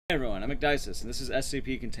Hey everyone, I'm McDices, and this is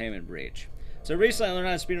SCP Containment Breach. So recently I learned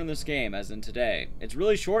how to speedrun this game, as in today. It's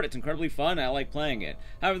really short, it's incredibly fun, I like playing it.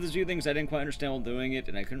 However, there's a few things I didn't quite understand while doing it,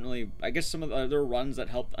 and I couldn't really... I guess some of the other runs that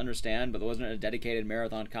helped understand, but there wasn't a dedicated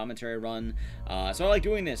marathon commentary run. So I like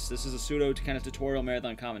doing this. This is a pseudo kind of tutorial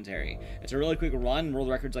marathon commentary. It's a really quick run, world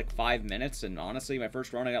record's like 5 minutes, and honestly, my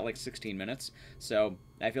first run I got like 16 minutes. So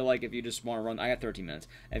I feel like if you just want to run... I got 13 minutes.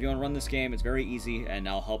 If you want to run this game, it's very easy, and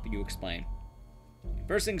I'll help you explain.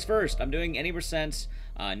 First things first, I'm doing any percent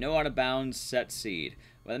no out of bounds set seed.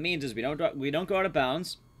 What that means is we don't go out of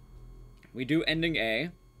bounds. We do ending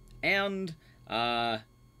A, and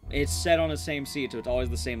it's set on the same seed, so it's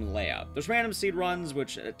always the same layout. There's random seed runs,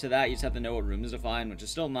 which to that you just have to know what rooms to find, which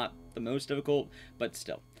is still not the most difficult, but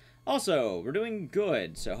still. Also, we're doing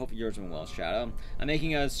good, so I hope yours went well, Shadow. I'm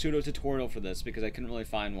making a pseudo-tutorial for this because I couldn't really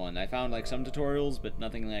find one. I found, like, some tutorials, but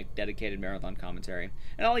nothing like dedicated marathon commentary.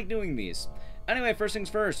 And I like doing these. Anyway, first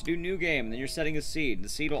things first, do new game, then you're setting a seed. The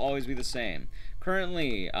seed will always be the same.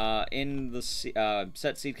 Currently, in the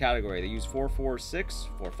set seed category, they use 446,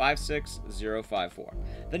 456, 054.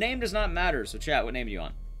 The name does not matter, so chat, what name are you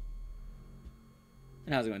on?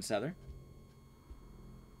 And how's it going, Sether?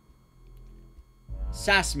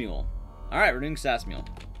 Sassmule. Alright, we're doing Sassmule.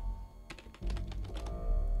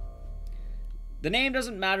 The name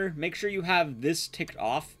doesn't matter. Make sure you have this ticked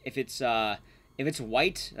off. If it's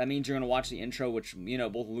white, that means you're going to watch the intro, which, you know,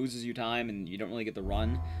 both loses you time and you don't really get the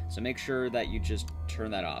run. So make sure that you just turn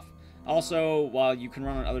that off. Also, while you can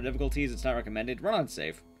run on other difficulties, it's not recommended. Run on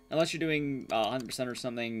safe. Unless you're doing 100% or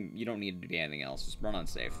something, you don't need to be anything else. Just run on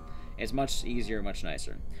safe. It's much easier, much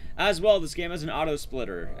nicer. As well, this game has an auto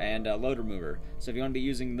splitter and a load remover. So if you want to be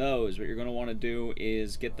using those, what you're going to want to do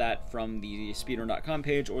is get that from the speedrun.com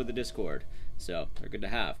page or the Discord. So they're good to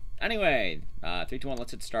have. Anyway, 3, 2, 1,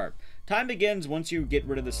 let's hit start. Time begins once you get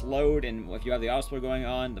rid of this load, and if you have the auto split going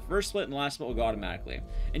on, the first split and the last split will go automatically.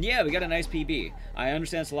 And yeah, we got a nice PB. I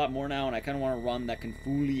understand it's a lot more now, and I kind of want a run that can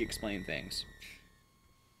fully explain things.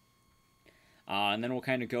 And then we'll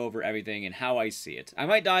kind of go over everything and how I see it. I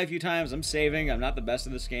might die a few times. I'm saving. I'm not the best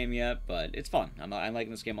at this game yet, but it's fun. I'm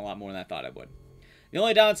liking this game a lot more than I thought I would. The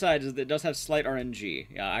only downside is that it does have slight RNG.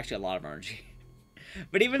 Yeah, actually a lot of RNG.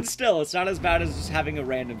 But even still, it's not as bad as just having a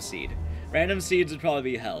random seed. Random seeds would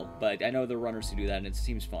probably be hell, but I know there are runners who do that, and it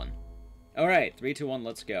seems fun. Alright, 3, 2, 1,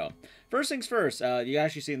 let's go. First things first, you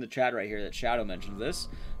actually see in the chat right here that Shadow mentioned this,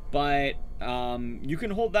 but you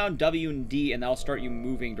can hold down W and D, and that'll start you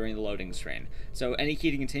moving during the loading screen. So any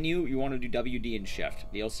key to continue, you want to do W, D, and Shift.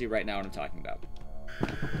 You'll see right now what I'm talking about.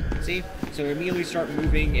 See? So you immediately start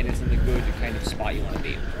moving, and it's in the good kind of spot you want to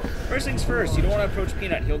be. First things first, you don't want to approach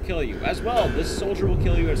Peanut, he'll kill you. As well, this soldier will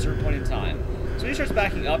kill you at a certain point in time. So when he starts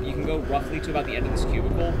backing up, you can go roughly to about the end of this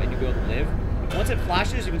cubicle, and you go to live. Once it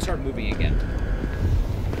flashes, you can start moving again.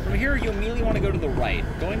 From here, you immediately want to go to the right.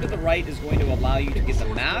 Going to the right is going to allow you to get the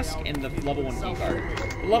mask and the level 1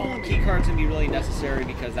 keycard. The level 1 keycard is going to be really necessary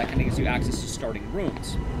because that kind of gives you access to starting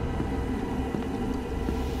rooms.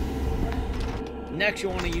 Next,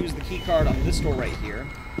 you'll want to use the keycard on this door right here,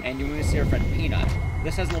 and you're going to see our friend Peanut.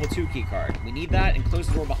 This has a level 2 keycard. We need that, and close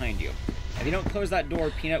the door behind you. If you don't close that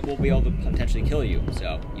door, Peanut will be able to potentially kill you,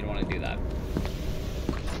 so you don't want to do that.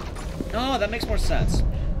 Oh, that makes more sense.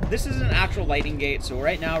 This is an actual lighting gate, so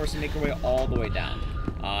right now we're just going to make our way all the way down.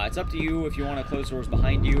 It's up to you if you want to close doors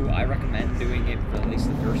behind you. I recommend doing it for at least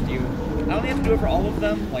the first few. I don't have to do it for all of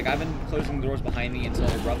them. Like, I've been closing the doors behind me until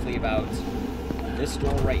roughly about this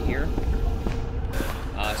door right here.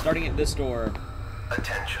 Starting at this door,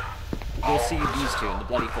 attention. You'll see these two, the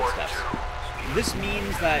bloody footsteps. This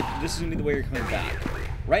means that this is going to be the way you're coming back.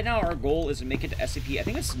 Right now, our goal is to make it to SCP, I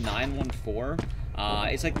think it's 914.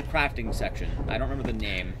 It's like the crafting section. I don't remember the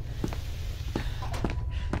name.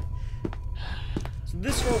 So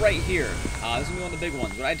this door right here, this is going to be one of the big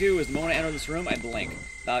ones. What I do is the moment I enter this room, I blink.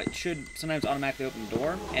 It should sometimes automatically open the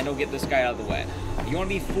door, and it'll get this guy out of the way. You want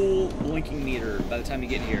to be full blinking meter by the time you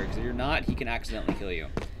get here, because if you're not, he can accidentally kill you.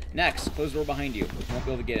 Next, close the door behind you. You won't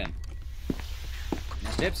be able to get in.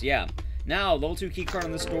 Next tips? Yeah. Now, level 2 keycard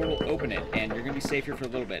on this door will open it, and you're going to be safe here for a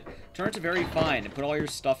little bit. Turn it to very fine, and put all your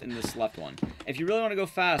stuff in this left one. If you really want to go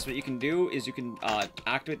fast, what you can do is you can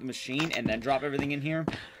activate the machine and then drop everything in here,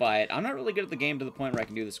 but I'm not really good at the game to the point where I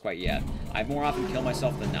can do this quite yet. I more often kill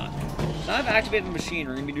myself than not. So now I've activated the machine,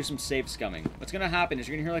 we're going to do some safe scumming. What's going to happen is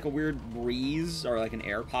you're going to hear like a weird breeze, or like an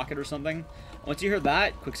air pocket or something. Once you hear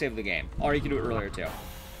that, quick save the game. Or you can do it earlier too.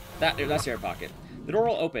 That's air pocket. The door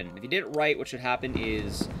will open. If you did it right, what should happen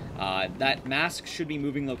is that mask should be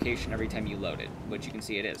moving location every time you load it, which you can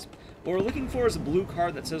see it is. What we're looking for is a blue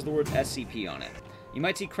card that says the words SCP on it. You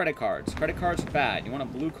might see credit cards. Credit cards are bad. You want a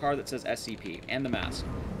blue card that says SCP, and the mask.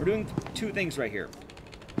 We're doing two things right here.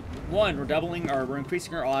 One, we're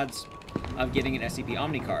increasing our odds of getting an SCP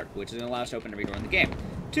Omni card, which is going to allow us to open every door in the game.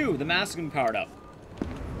 Two, the mask is going to be powered up,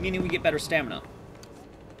 meaning we get better stamina.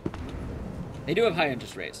 They do have high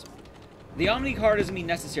interest rates. The Omni card isn't going to be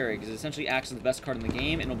necessary because it essentially acts as the best card in the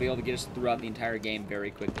game and will be able to get us throughout the entire game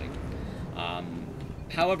very quickly.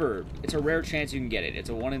 However, it's a rare chance you can get it. It's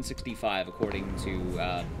a 1 in 65 according to,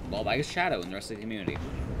 well, I guess Shadow and the rest of the community.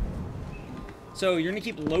 So you're going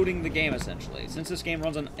to keep loading the game, essentially. Since this game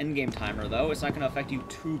runs on endgame timer, though, it's not going to affect you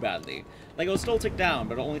too badly. Like, it'll still tick down,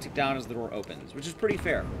 but it'll only tick down as the door opens, which is pretty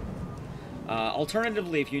fair.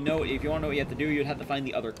 Alternatively, if you want to know what you have to do, you'd have to find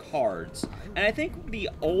the other cards. And I think the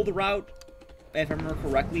old route, if I remember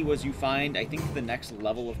correctly, was you find, I think, the next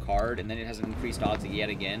level of card, and then it has an increased odds yet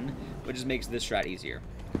again, which just makes this strat easier.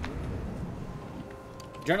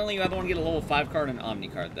 Generally, you either want to get a level 5 card and an Omni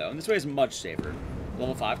card, though, and this way is much safer.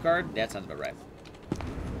 Level 5 card? That sounds about right.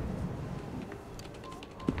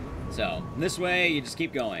 So, this way, you just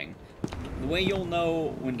keep going. The way you'll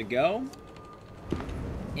know when to go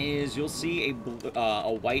is you'll see a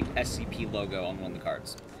white SCP logo on one of the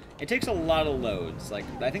cards. It takes a lot of loads. Like,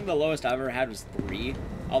 I think the lowest I've ever had was 3,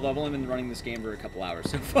 although I've only been running this game for a couple hours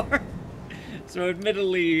so far. So,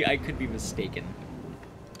 admittedly, I could be mistaken.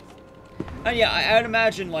 And yeah, I'd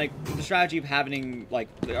imagine, like, the strategy of having, like,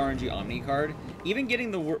 the RNG Omni card, even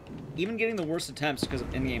getting the worst attempts because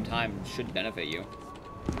of in-game time should benefit you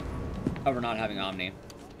over not having Omni.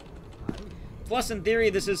 Plus, in theory,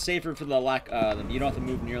 this is safer for the lack, you don't have to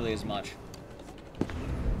move nearly as much.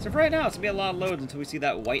 So for right now, it's going to be a lot of loads until we see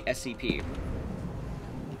that white SCP.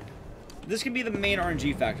 This could be the main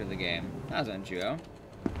RNG factor of the game. That's NGO.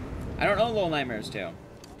 I don't know Little Nightmares too.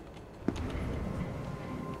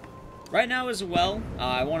 Right now as well,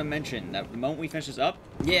 I want to mention that the moment we finish this up,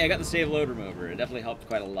 yeah, I got the save load remover. It definitely helped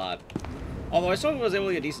quite a lot. Although I still was able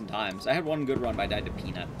to get decent times. I had one good run, but I died to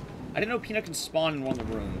Peanut. I didn't know Peanut can spawn in one of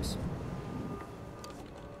the rooms.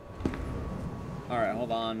 Alright,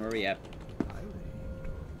 hold on. Where are we at?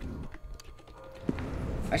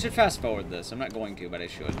 I should fast forward this. I'm not going to, but I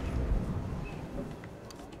should.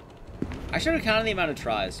 I should have counted the amount of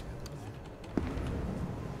tries.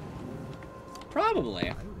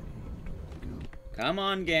 Probably. Come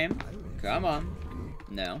on, game. Come on.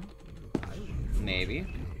 No. Maybe.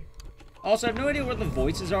 Also, I have no idea what the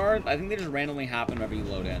voices are. I think they just randomly happen whenever you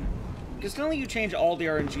load in. Because not only you change all the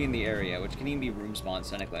RNG in the area, which can even be room spawns,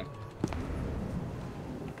 technically.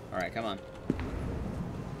 Alright, come on.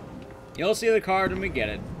 You'll see the card when we get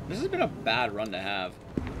it. This has been a bad run to have.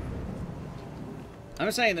 I'm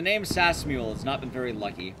just saying, the name Sassmule has not been very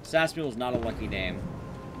lucky. Sassmule is not a lucky name.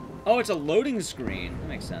 Oh, it's a loading screen. That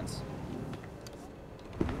makes sense.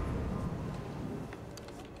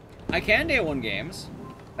 I can day 1 games.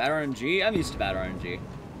 Bad RNG? I'm used to bad RNG.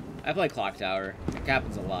 I play Clock Tower. It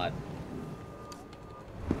happens a lot.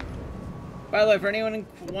 By the way, for anyone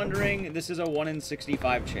wondering, this is a 1 in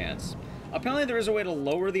 65 chance. Apparently there is a way to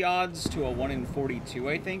lower the odds to a 1 in 42,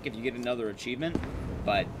 I think, if you get another achievement.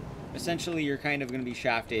 But essentially, you're kind of going to be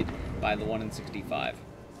shafted by the 1 in 65.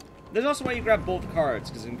 There's also a way you grab both cards,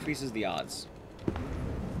 because it increases the odds.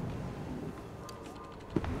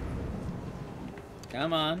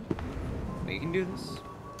 Come on. We can do this.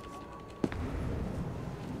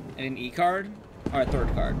 And an E card? Or a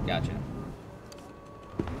third card. Gotcha.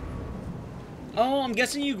 Oh, I'm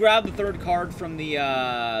guessing you grab the third card from the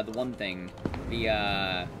one thing.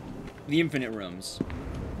 The infinite rooms.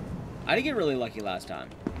 I did get really lucky last time.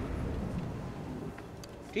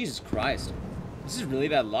 Jesus Christ. This is really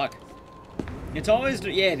bad luck. It's always...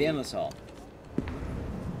 Yeah, the Endless Hall.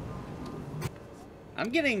 I'm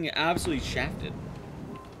getting absolutely shafted.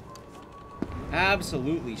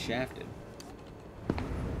 Absolutely shafted.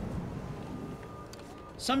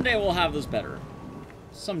 Someday we'll have those better.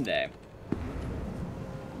 Someday.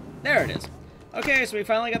 There it is. Okay, so we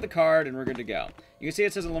finally got the card, and we're good to go. You can see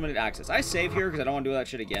it says unlimited access. I save here because I don't want to do that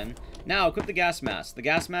shit again. Now, equip the gas mask. The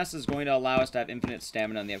gas mask is going to allow us to have infinite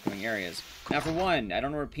stamina in the upcoming areas. Now, for one, I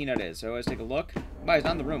don't know where Peanut is, so I always take a look. Wow, he's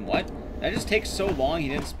not in the room. What? That just takes so long he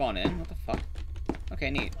didn't spawn in? What the fuck?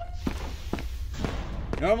 Okay, neat.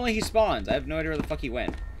 Normally he spawns. I have no idea where the fuck he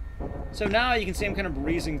went. So now you can see him kind of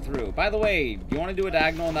breezing through. By the way, you want to do a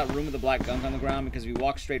diagonal in that room with the black gunk on the ground, because if you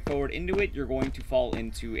walk straight forward into it, you're going to fall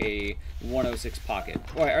into a 106 pocket.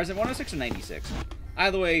 Or is it 106 or 96?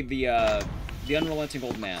 Either way, the unrelenting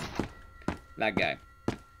old man. That guy.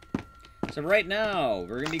 So right now,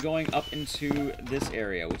 we're going to be going up into this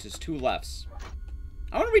area, which is 2 lefts.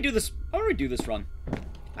 I want to redo this run.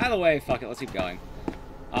 Either way, fuck it, let's keep going.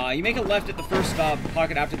 You make a left at the first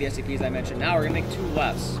pocket after the SCPs I mentioned. Now we're going to make 2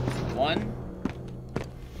 lefts. 1,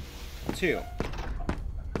 2.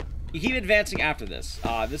 You keep advancing after this.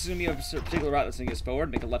 This is going to be a particular route that's going to get us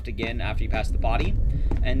forward. Make a left again after you pass the body.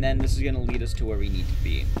 And then this is going to lead us to where we need to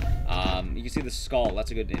be. You can see the skull.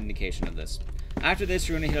 That's a good indication of this. After this,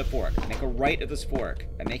 you're going to hit a fork. Make a right at this fork.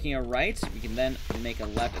 By making a right, we can then make a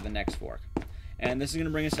left at the next fork. And this is going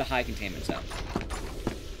to bring us to high containment zone.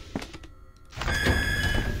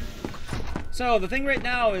 So, the thing right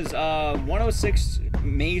now is 106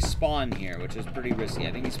 may spawn here, which is pretty risky.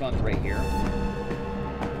 I think he spawns right here.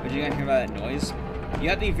 But you guys hear about that noise? You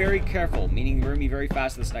have to be very careful, meaning we're going to be very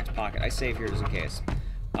fast in this next pocket. I save here just in case.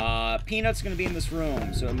 Peanut's going to be in this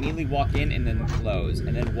room, so immediately walk in and then close,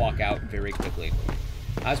 and then walk out very quickly.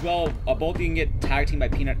 As well, both you can get tag teamed by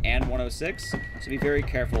Peanut and 106, so be very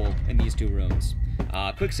careful in these 2 rooms.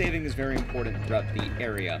 Quick saving is very important throughout the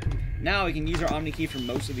area. Now we can use our Omni key for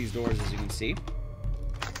most of these doors, as you can see.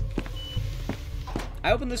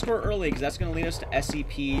 I opened this door early because that's going to lead us to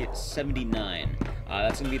SCP-79.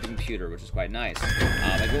 That's going to be the computer, which is quite nice.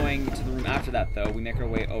 By going to the room after that, though, we make our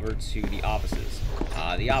way over to the offices.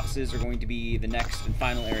 The offices are going to be the next and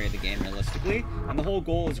final area of the game, realistically, and the whole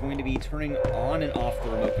goal is going to be turning on and off the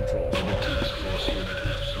remote controls.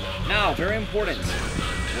 Now, very important,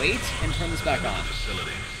 wait and turn this back on.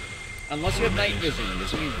 Unless you have night vision,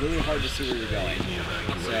 it's going to be really hard to see where you're going.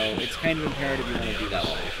 So it's kind of imperative you want to do that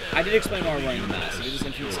one. I did explain why we're running the mask. It is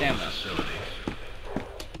infinite stamina.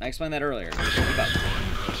 I explained that earlier. Keep up.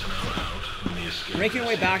 We're making our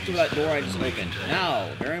way back to that door I just opened. Now,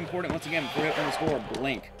 very important, once again, before we open this door,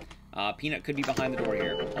 blink. Peanut could be behind the door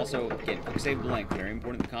here. Also, again, quick save blink. Very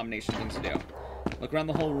important combination of things to do. Look around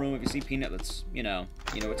the whole room. If you see Peanut, that's, you know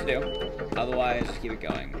what to do. Otherwise, just keep it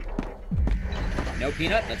going. No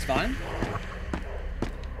Peanut, that's fine.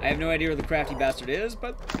 I have no idea where the crafty bastard is,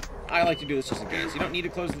 but I like to do this just in case. You don't need to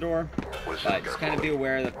close the door, but just kind of be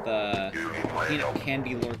aware that the Peanut can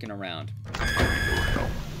be lurking around.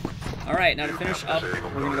 Alright, now to finish up,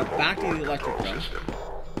 we're going to go back to the electric room.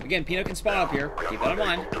 Again, Peanut can spawn up here. Keep that in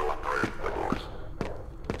mind.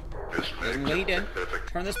 Doesn't what he did.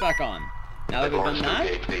 Turn this back on. Now that we've done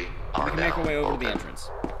that, we can make our way over to the entrance.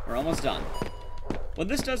 We're almost done. What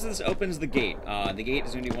this does is this opens the gate. The gate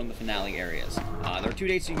is going to be one of the finale areas. There are 2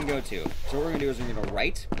 gates you can go to. So what we're going to do is we're going to go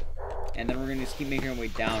right, and then we're going to just keep making our way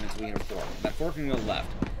down until we hit a fork. That fork can go left.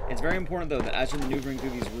 It's very important, though, that as you're maneuvering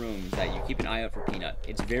through these rooms, that you keep an eye out for Peanut.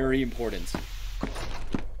 It's very important.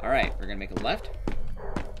 Alright, we're going to make a left.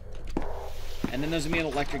 And then there's going to be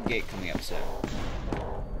an electric gate coming up soon.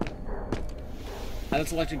 Now,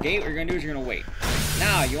 this electric gate, what you're going to do is you're going to wait.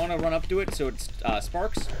 Now, you want to run up to it so it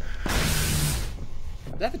sparks.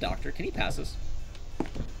 Is that the doctor? Can he pass us?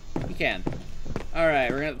 He can.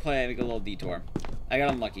 Alright, we're going to play make a little detour. I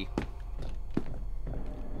got unlucky.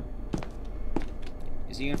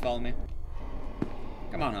 Is he going to follow me?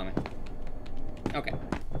 Come on, homie. Okay.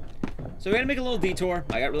 So we're going to make a little detour.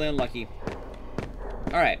 I got really unlucky.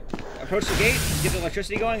 Alright. Approach the gate, get the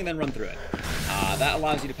electricity going, and then run through it. That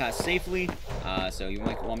allows you to pass safely, so you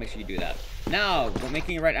want to make sure you do that. Now, we're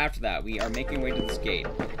making it right after that. We are making our way to this gate.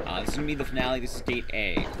 This is going to be the finale. This is Gate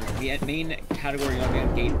A. The main category, you want to be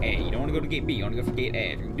on Gate A. You don't want to go to Gate B. You want to go for Gate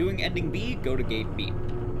A. If you're doing ending B, go to Gate B.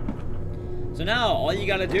 So now, all you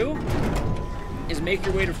got to do is make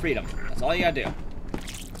your way to freedom. That's all you got to do.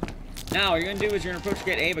 Now, what you're going to do is you're going to approach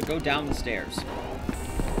Gate A, but go down the stairs.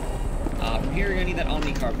 From here, you're going to need that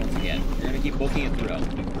Omni card once again. You're going to keep booking it through.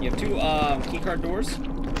 You have 2 keycard doors,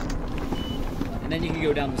 and then you can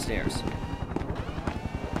go down the stairs.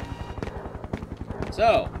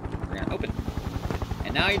 So, we're going to open.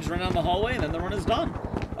 And now you just run down the hallway, and then the run is done.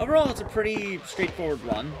 Overall, it's a pretty straightforward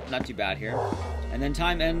run. Not too bad here. And then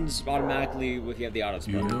time ends automatically if you have the auto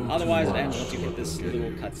sprint. Otherwise, it ends once you hit this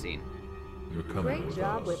little cutscene. Great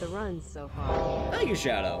job with the runs so far. Thank you,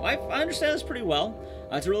 Shadow. I understand this pretty well.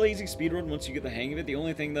 It's a really easy speedrun once you get the hang of it. The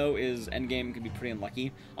only thing, though, is endgame can be pretty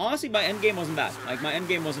unlucky. Honestly, my endgame wasn't bad. Like, my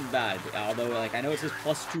endgame wasn't bad. Although, like, I know it says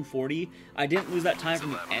plus 240. I didn't lose that time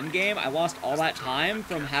from the endgame. I lost all that time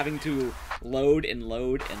from having to load and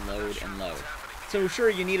load and load and load. So, sure,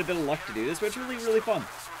 you need a bit of luck to do this, but it's really, really fun.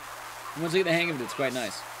 And once you get the hang of it, it's quite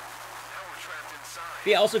nice. But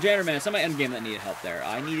yeah, also Janitor Man, it's not my endgame that needed help there.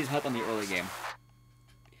 I needed help on the early game.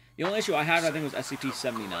 The only issue I had, I think, was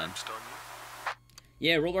SCP-79.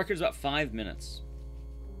 Yeah, world record is about 5 minutes.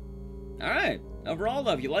 Alright. Overall,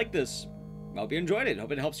 though, if you like this, I hope you enjoyed it.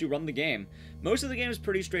 Hope it helps you run the game. Most of the game is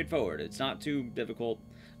pretty straightforward. It's not too difficult.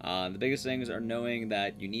 The biggest things are knowing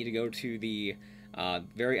that you need to go to the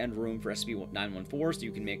Very end room for SCP-914, so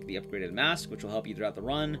you can make the upgraded mask, which will help you throughout the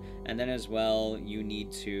run. And then as well, you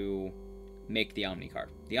need to make the Omni card.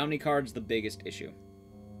 The Omni card's the biggest issue.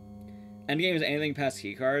 Endgame is anything past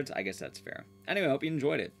key cards. I guess that's fair. Anyway, I hope you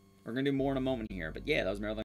enjoyed it. We're going to do more in a moment here. But yeah, that was Marathon.